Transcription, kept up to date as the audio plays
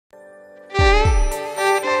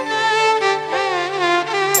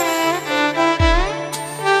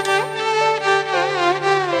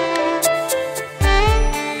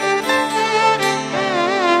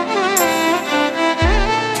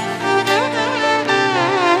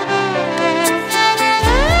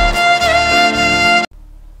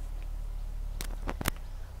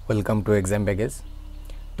Welcome to এক্সামব্যাগেজ।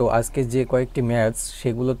 তো আজকে যে কয়েকটি ম্যাথস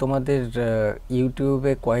সেগুলো তোমাদের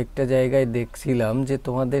ইউটিউবে কয়েকটা জায়গায় দেখছিলাম যে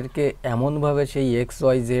তোমাদেরকে এমনভাবে সেই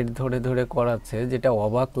XYZ ধরে ধরে করাচ্ছে, যেটা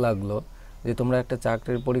অবাক লাগলো। যে তোমরা একটা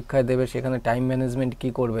চাকরির পরীক্ষায় দেবে, সেখানে টাইম ম্যানেজমেন্ট কি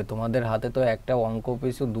করবে? তোমাদের হাতে তো একটা অঙ্ক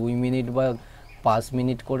পিছু 2 মিনিট বা 5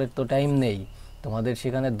 মিনিট করে তো টাইম নেই। তোমাদের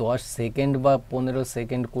সেখানে 10 সেকেন্ড বা 15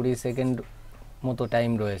 সেকেন্ড 20 সেকেন্ড মতো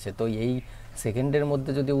টাইম রয়েছে। তো এই সেকেন্ডের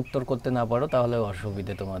মধ্যে যদি উত্তর করতে না পারো তাহলে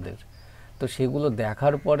অসুবিধে তোমাদের। তো সেগুলো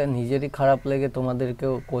দেখার পরে নিজেরই খারাপ লেগে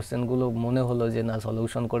তোমাদেরকেও কোশ্চেনগুলো মনে হলো যে না,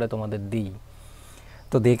 সলিউশন করে তোমাদের দিই।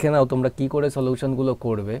 তো দেখে নাও তোমরা কি করে সলিউশনগুলো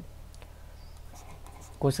করবে।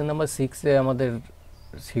 কোশ্চেন নাম্বার 6-এ আমাদের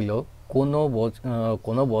ছিল,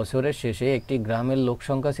 কোনো বছরের শেষে একটি গ্রামের লোক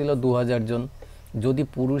সংখ্যা ছিল 2000 জন। যদি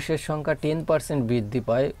পুরুষের সংখ্যা 10% বৃদ্ধি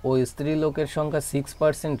পায় ও স্ত্রী লোকের সংখ্যা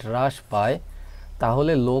 6% হ্রাস পায়,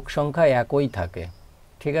 তাহলে লোক সংখ্যা একই থাকে।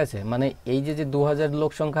 ঠিক আছে, মানে এই যে 2000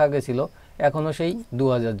 লোক সংখ্যা আগে ছিল, এখনও সেই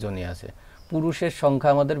 2000 জনই আছে। পুরুষের সংখ্যা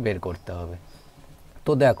আমাদের বের করতে হবে।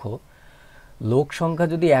 তো দেখো, লোক সংখ্যা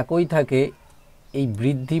যদি একই থাকে এই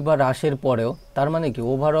বৃদ্ধি বা হ্রাসের পরেও, তার মানে কি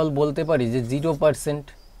ওভারঅল বলতে পারি যে 0%,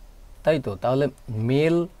 তাই তো? তাহলে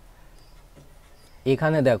মেল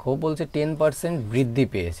এখানে দেখো বলছে 10% বৃদ্ধি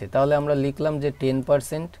পেয়েছে, তাহলে আমরা লিখলাম যে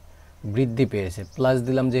 10% বৃদ্ধি পেয়েছে, প্লাস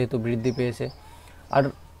দিলাম যেহেতু বৃদ্ধি পেয়েছে। আর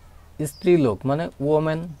স্ত্রী লোক মানে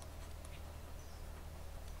ওমেন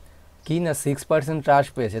কি না 6% হ্রাস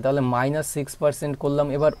পেয়েছে, তাহলে -6% করলাম।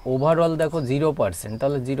 এবার ওভারঅল দেখো 0%,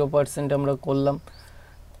 তাহলে 0% আমরা করলাম,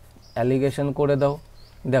 অ্যালিগেশন করে দাও।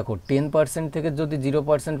 দেখো 10% থেকে যদি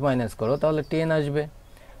 0% মাইনাস করো তাহলে 10 আসবে।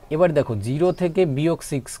 এবার দেখো 0 থেকে বিয়োগ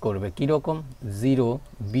 6 করবে, কীরকম? 0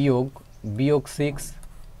 বিয়োগ 6,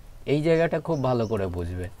 এই জায়গাটা খুব ভালো করে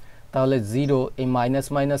বুঝবে। তাহলে 0 এই মাইনাস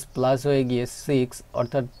মাইনাস প্লাস হয়ে গিয়ে 6,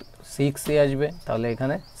 অর্থাৎ 6 আসবে, তাহলে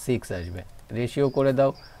এখানে 6 আসবে। রেশিও করে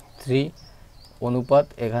দাও 3 অনুপাত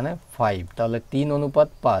এখানে 5, তাহলে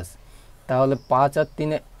 3:5। তাহলে 5 আর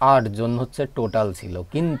 3 8 জন হচ্ছে টোটাল ছিল,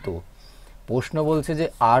 কিন্তু প্রশ্ন বলছে যে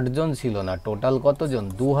 8 জন ছিল না, টোটাল কতজন?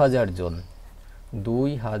 2000 জন।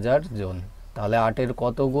 2000 জন, তাহলে 8-এর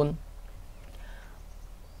কত গুণ?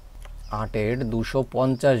 8-এর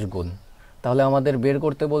 250 গুণ। তাহলে আমাদের বের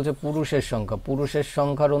করতে বলছে পুরুষের সংখ্যা। পুরুষের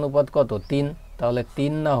সংখ্যার অনুপাত কত? 3। তাহলে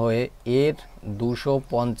 3 না হয়ে এর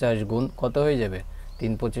 250 গুণ কত হয়ে যাবে?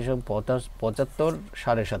 3 25 75,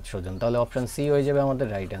 750 জন। তাহলে অপশান সি হয়ে যাবে আমাদের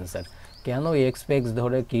রাইট অ্যান্সার। কেন এক্স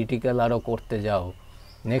ধরে ক্রিটিক্যাল আরও করতে যাও?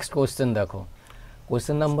 নেক্সট কোশ্চেন দেখো,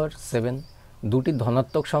 কোশ্চেন নাম্বার 7। দুটি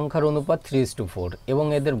ধনাত্মক সংখ্যার অনুপাত 3:4 এবং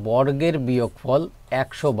এদের বর্গের বিয়োগফল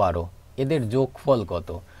 112, এদের যোগফল কত?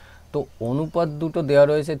 তো অনুপাত দুটো দেওয়া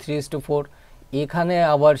রয়েছে 3:4, এখানে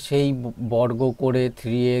আবার সেই বর্গ করে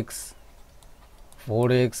 3x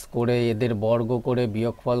 4x করে এদের বর্গ করে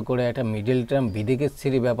বিয়োগফল করে একটা মিডল টার্ম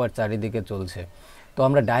বিদিকেচ্ছিরি ব্যাপার চারিদিকে চলছে। তো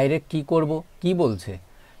আমরা ডাইরেক্ট কি করব? কি বলছে?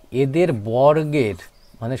 এদের বর্গের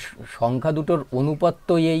মানে সংখ্যা দুটোর অনুপাত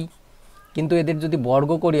তো এই, কিন্তু এদের যদি বর্গ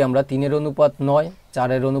করি আমরা 3-এর অনুপাত 9,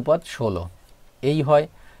 4-এর অনুপাত 16 এই হয়।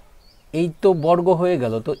 এই তো বর্গ হয়ে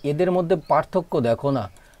গেল। তো এদের মধ্যে পার্থক্য দেখো না,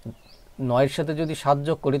 9-এর সাথে যদি 7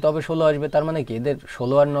 যোগ করি তবে 16 আসবে। তার মানে কি এদের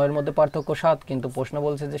 16 আর 9-এর মধ্যে পার্থক্য 7, কিন্তু প্রশ্ন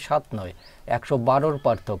বলছে যে 7 নয় 112-র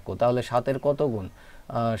পার্থক্য। তাহলে 7-এর কত গুণ?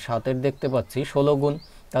 7-এর দেখতে পাচ্ছি 16 গুণ।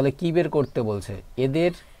 তাহলে কি বের করতে বলছে?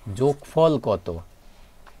 এদের যোগফল কত?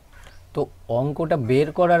 তো অঙ্কটা বের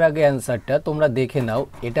করার আগে অ্যান্সারটা তোমরা দেখে নাও,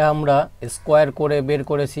 এটা আমরা স্কোয়ার করে বের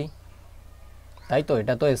করেছি, তাই তো?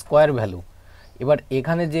 এটা তো স্কোয়ার ভ্যালু। এবার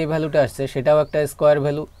এখানে যে ভ্যালুটা আসছে সেটাও একটা স্কোয়ার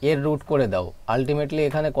ভ্যালু, এর রুট করে দাও। আলটিমেটলি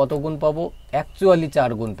এখানে কত গুণ পাবো? অ্যাকচুয়ালি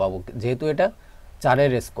 4 গুণ পাবো, যেহেতু এটা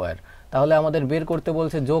 4-এর স্কোয়ার। তাহলে আমাদের বের করতে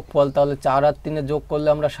বলছে যোগফল, তাহলে 4 আর 3 যোগ করলে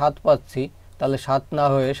আমরা 7 পাচ্ছি। তাহলে 7 না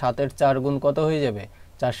হয়ে 7-এর 4 গুণ কত হয়ে যাবে?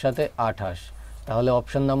 4 7 28। তাহলে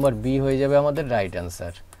অপশন নাম্বার বি হয়ে যাবে আমাদের right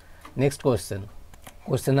answer. Next question,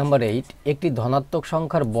 question number 8। একটি ধনাত্মক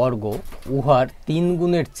সংখ্যার বর্গ উহার 3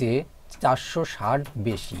 গুণের চেয়ে 460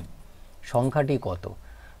 বেশি, সংখ্যাটি কত?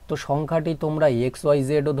 তো সংখ্যাটি তোমরা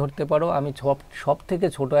XYZও ধরতে পারো, আমি সব থেকে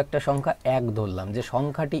ছোট একটা সংখ্যা 1 ধরলাম, যে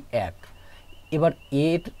সংখ্যাটি 1। এবার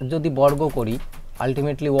এর যদি বর্গ করি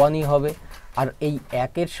আলটিমেটলি 1ই হবে। আর এই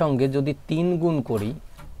 1-এর সঙ্গে যদি 3 গুণ করি,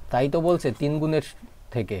 তাই তো বলছে 3 গুণের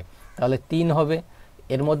থেকে, তাহলে 3 হবে।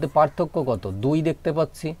 এর মধ্যে পার্থক্য কত? 2 দেখতে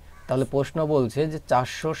পাচ্ছি। তাহলে প্রশ্ন বলছে যে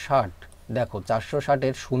 460। দেখো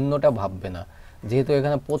 460-এর শূন্যটা ভাববে না, যেহেতু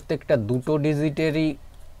এখানে প্রত্যেকটা দুটো ডিজিটেরই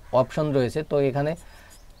অপশন রয়েছে, তো এখানে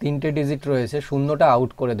 3টে ডিজিট রয়েছে, শূন্যটা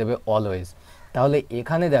আউট করে দেবে অলওয়েজ। তাহলে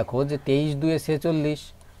এখানে দেখো যে 23 2 46,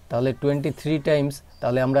 তাহলে 23 টাইমস,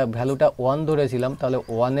 তাহলে আমরা ভ্যালুটা 1 ধরেছিলাম, তাহলে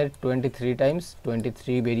 1-এর 23 টাইমস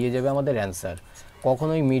 23 বেরিয়ে যাবে আমাদের অ্যান্সার।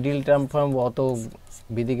 কখনোই মিডিল টার্ম ফার্ম অত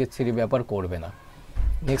বিদিকের ছিরি ব্যাপার করবে না।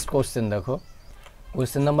 নেক্সট কোশ্চেন দেখো,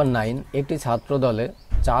 কোশ্চেন নাম্বার 9, একটি ছাত্র দলে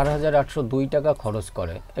 4,802 টাকা খরচ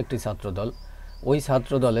করে একটি ছাত্রদল। ওই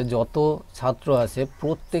ছাত্রদলে যত ছাত্র আছে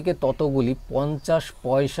প্রত্যেকে ততগুলি 50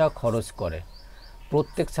 পয়সা খরচ করে।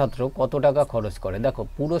 প্রত্যেক ছাত্র কত টাকা খরচ করে? দেখো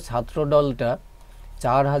পুরো ছাত্রদলটা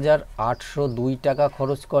 4,802 টাকা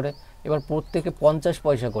খরচ করে, এবার প্রত্যেকে 50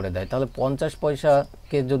 পয়সা করে দেয়। তাহলে 50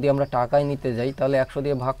 পয়সাকে যদি আমরা টাকায় নিতে যাই তাহলে 100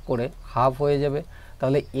 দিয়ে ভাগ করে হাফ হয়ে যাবে।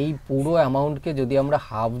 তাহলে এই পুরো অ্যামাউন্টকে যদি আমরা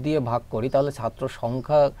হাফ দিয়ে ভাগ করি তাহলে ছাত্র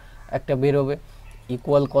সংখ্যা একটা বেরোবে,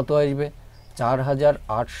 ইকুয়াল কত আসবে?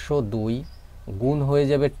 4,802 গুণ হয়ে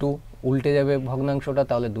যাবে 2, উল্টে যাবে ভগ্নাংশটা,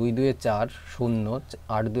 তাহলে 2 2 4 0,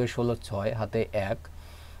 8 2 16 6, হাতে 1,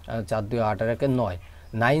 4 2 8 আর 1 9,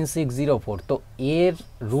 9604। তো এর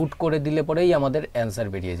রুট করে দিলে পরেই আমাদের অ্যান্সার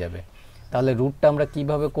বেরিয়ে যাবে। তাহলে রুটটা আমরা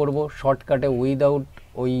কিভাবে করব? শর্টকাটে উইদাউট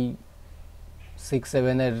ওই 6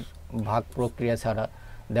 7 এর ভাগ প্রক্রিয়া ছাড়া।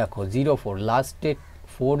 দেখো 04 লাস্টে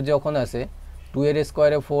 4 যখন আসে 2 এর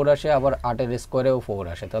স্কোয়ারে 4 আসে, আবার 8 এর স্কোয়ারেও 4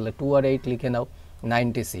 আসে, তাহলে 2 আর 8 লিখে নাও।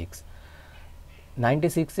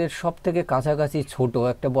 96 এর সব থেকে কাছাকাছি ছোট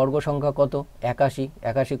একটা বর্গ সংখ্যা কত? 81।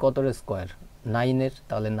 81 কতর স্কোয়ার? 9 এর,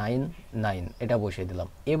 তাহলে 9 9 এটা বসিয়ে দিলাম।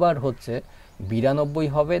 এবার হচ্ছে 92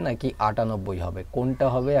 হবে নাকি 98 হবে, কোনটা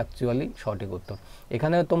হবে অ্যাকচুয়ালি সঠিক উত্তর?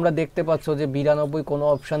 এখানে তোমরা দেখতে পাচ্ছ যে 92 কোনো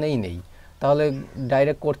অপশানেই নেই, তাহলে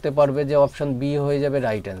ডাইরেক্ট করতে পারবে যে অপশান বি হয়ে যাবে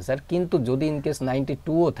রাইট অ্যান্সার। কিন্তু যদি ইনকেস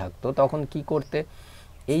 92ও থাকতো তখন কি করতে?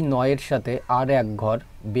 এই 9-এর সাথে আর এক ঘর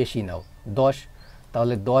বেশি নাও, 10,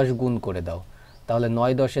 তাহলে 10 গুণ করে দাও, তাহলে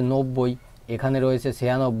 9 10 90, এখানে রয়েছে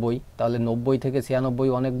 96, তাহলে 90 থেকে 96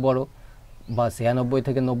 অনেক বড়, বা 96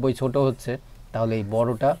 থেকে 90 ছোট হচ্ছে, তাহলে এই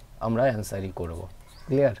বড়টা আমরা অ্যান্সারই করব।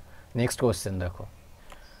 ক্লিয়ার? নেক্সট কোশ্চেন দেখো,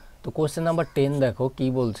 তো কোশ্চেন নাম্বার 10 দেখো কি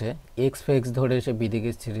বলছে। এক্স ফেক্স ধরে এসে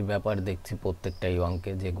বিদিকের ছিরির ব্যাপার দেখছি প্রত্যেকটাই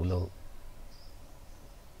অঙ্কে, যেগুলো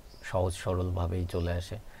সহজ সরলভাবেই চলে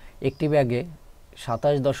আসে। একটি ব্যাগে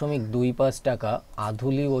 27.25 টাকা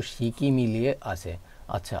আধুলি ও সিকি মিলিয়ে আছে।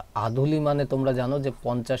 আচ্ছা, আধুলি মানে তোমরা জানো যে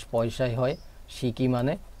 50 পয়সায় হয়, সিকি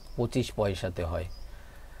মানে 25 পয়সাতে হয়।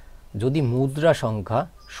 যদি মুদ্রা সংখ্যা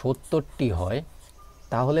 70টি হয়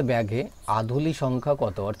তাহলে ব্যাগে আধুলি সংখ্যা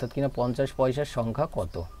কত, অর্থাৎ কিনা 50 পয়সার সংখ্যা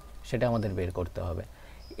কত, সেটা আমাদের বের করতে হবে।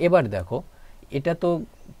 এবার দেখো এটা তো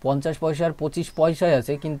 50 পয়সা আর 25 পয়সায়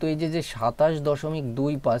আছে, কিন্তু এই যে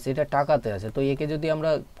 27.25 এটা টাকাতে আছে, তো একে যদি আমরা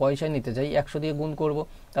পয়সায় নিতে চাই 100 দিয়ে গুণ করব,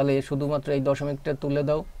 তাহলে শুধুমাত্র এই দশমিকটা তুলে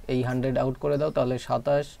দাও, এই 100 আউট করে দাও, তাহলে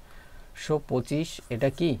 2725 এটা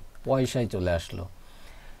কি পয়সায় চলে আসলো।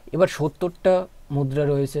 এবার 70টা মুদ্রা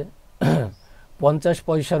রয়েছে, 50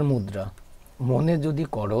 পয়সার মুদ্রা, মনে যদি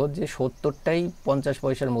করো যে 70টাই 50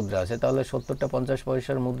 পয়সার মুদ্রা আছে, তাহলে 70টা 50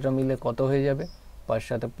 পয়সার মুদ্রা মিলে কত হয়ে যাবে? 5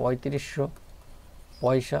 7 3500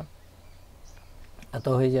 পয়সা, এত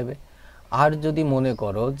হয়ে যাবে। আর যদি মনে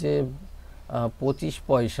করো যে 25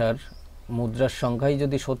 পয়সার মুদ্রার সংখ্যাই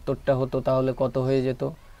যদি 70টা হতো তাহলে কত হয়ে যেত?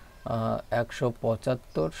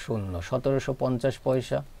 175 0 1750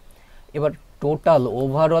 পয়সা। এবার টোটাল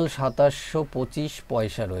ওভারঅল 2725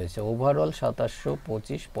 পয়সা রয়েছে, ওভারঅল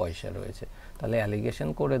 2725 পয়সা রয়েছে, তাহলে অ্যালিগেশন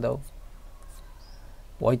করে দাও।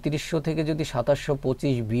 3500 থেকে যদি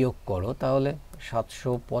 2725 বিয়োগ করো তাহলে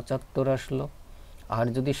 775 আসলো, আর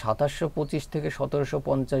যদি 2725 থেকে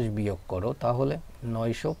 1750 বিয়োগ করো তাহলে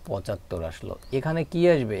 975 আসলো। এখানে কি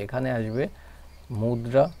আসবে? এখানে আসবে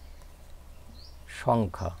মুদ্রা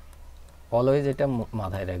সংখ্যা। অলওয়েজ এটা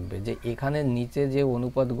মাথায় রাখবে যে এখানে নিচে যে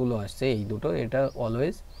অনুপাতগুলো আসছে এই দুটো, এটা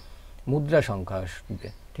অলওয়েজ মুদ্রা সংখ্যা আসবে,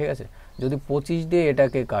 ঠিক আছে? যদি 25 দিয়ে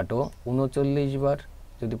এটাকে কাটো 39 বার,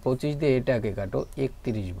 যদি 25 দিয়ে এটাকে কাটো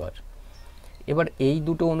 31 বার। এবার এই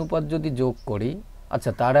দুটো অনুপাত যদি যোগ করি,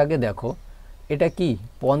 আচ্ছা তার আগে দেখো এটা কি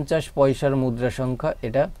 50 পয়সার মুদ্রা সংখ্যা,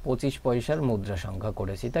 এটা 25 পয়সার মুদ্রা সংখ্যা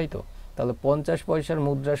করেছি, তাই তো? তাহলে 50 পয়সার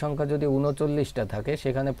মুদ্রা সংখ্যা যদি 39টা থাকে,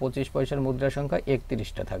 সেখানে 25 পয়সার মুদ্রা সংখ্যা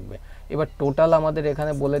 31টা থাকবে। এবার টোটাল আমাদের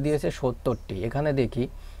এখানে বলে দিয়েছে 70টি। এখানে দেখি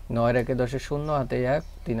 9 একে 10 0, হাতে 1,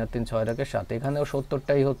 3 আর 3 6 একে 7, এখানেও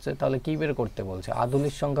 70টাই হচ্ছে। তাহলে কি বের করতে বলছে?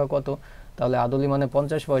 আধুলির সংখ্যা কত? তাহলে আধুলি মানে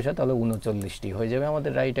 50 পয়সা, তাহলে 39টি হয়ে যাবে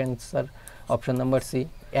আমাদের right answer, option number C.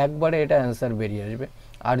 একবারে এটা অ্যান্সার বেরিয়ে আসবে।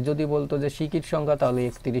 আর যদি বলতো যে সিকির সংখ্যা, তাহলে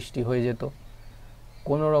 31টি হয়ে যেত,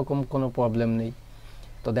 কোনো রকম কোনো প্রবলেম নেই।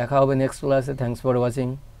 তো দেখা হবে নেক্সট ক্লাসে। Thanks for watching,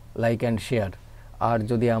 like and share. আর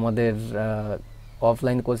যদি আমাদের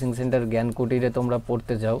অফলাইন কোচিং সেন্টার জ্ঞানকুটিরে তোমরা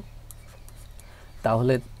পড়তে চাও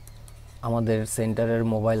তাহলে আমাদের সেন্টারের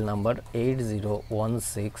মোবাইল নাম্বার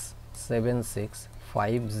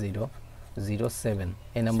 8016765007।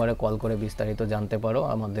 এই নাম্বারে কল করে বিস্তারিত জানতে পারো।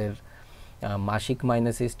 আমাদের মাসিক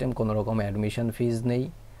মাইনে সিস্টেম, কোনো রকম অ্যাডমিশন ফিজ নেই,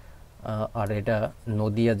 আর এটা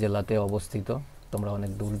নদিয়া জেলাতে অবস্থিত। তোমরা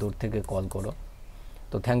অনেক দূর দূর থেকে কল করো।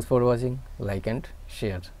 তো thanks for watching, like and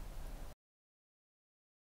share.